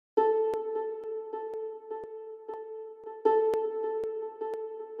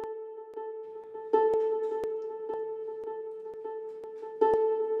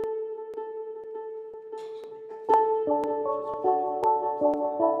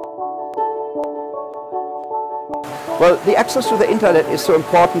Well, the access to the internet is so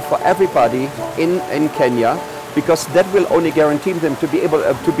important for everybody in Kenya, because that will only guarantee them to be able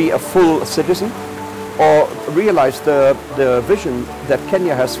to be a full citizen or realize the vision that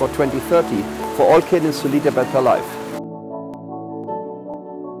Kenya has for 2030 for all Kenyans to lead a better life.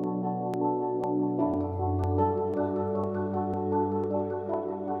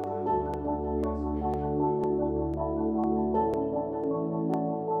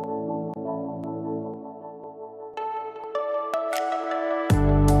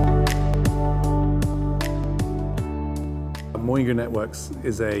 Nanyuki Networks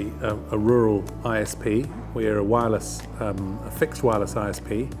is a rural ISP. We are a fixed wireless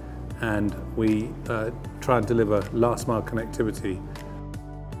ISP, and we try and deliver last mile connectivity.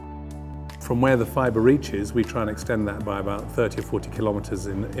 From where the fibre reaches, we try and extend that by about 30 or 40 kilometres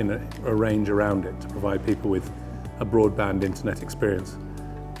in a range around it to provide people with a broadband internet experience.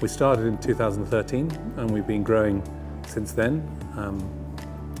 We started in 2013 and we've been growing since then.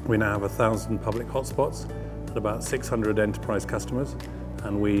 We now have 1,000 public hotspots, about 600 enterprise customers,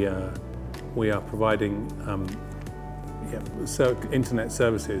 and we are providing internet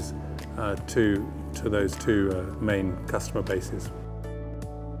services to those two main customer bases.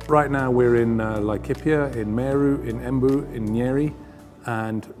 Right now we're in Laikipia, in Meru, in Embu, in Nyeri,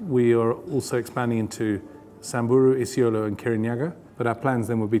 and we are also expanding into Samburu, Isiolo and Kirinyaga. But our plans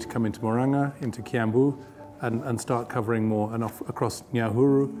then will be to come into Murang'a, into Kiambu, and start covering more and across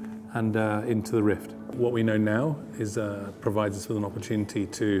Nyahuru and into the Rift. What we know now is provides us with an opportunity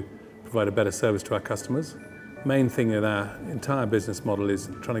to provide a better service to our customers. Main thing in our entire business model is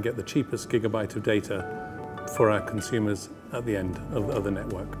trying to get the cheapest gigabyte of data for our consumers at the end of the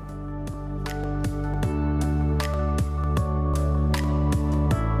network.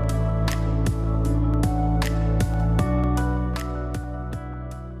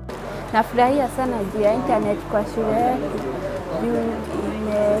 Nafurahia sana juu ya internet kwa shule yetu, juu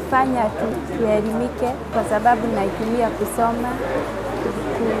imefanya tuelimike kwa sababu naitumia kusoma,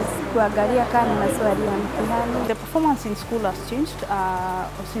 kuangalia kama maswali ya mtihani. The performance in school has changed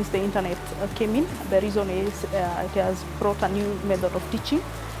since the internet came in. The reason is it has brought a new method of teaching,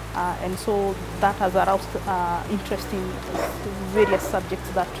 and so that has aroused interest in various subjects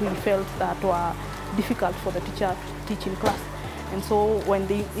that we felt that were difficult for the teacher to teach in class. And so when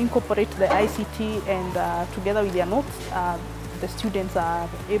they incorporate the ICT and together with their notes, the students are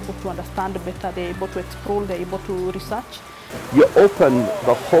able to understand better, they're able to explore, they're able to research. You open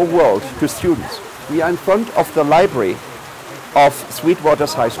the whole world to students. We are in front of the library of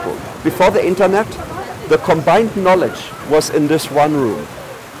Sweetwaters High School. Before the internet, the combined knowledge was in this one room.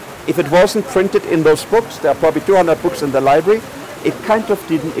 If it wasn't printed in those books, there are probably 200 books in the library, it kind of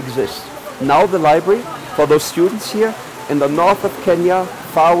didn't exist. Now the library, for those students here, in the north of Kenya,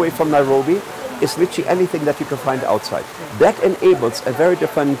 far away from Nairobi, is literally anything that you can find outside. That enables a very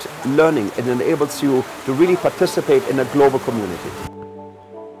different learning. It enables you to really participate in a global community.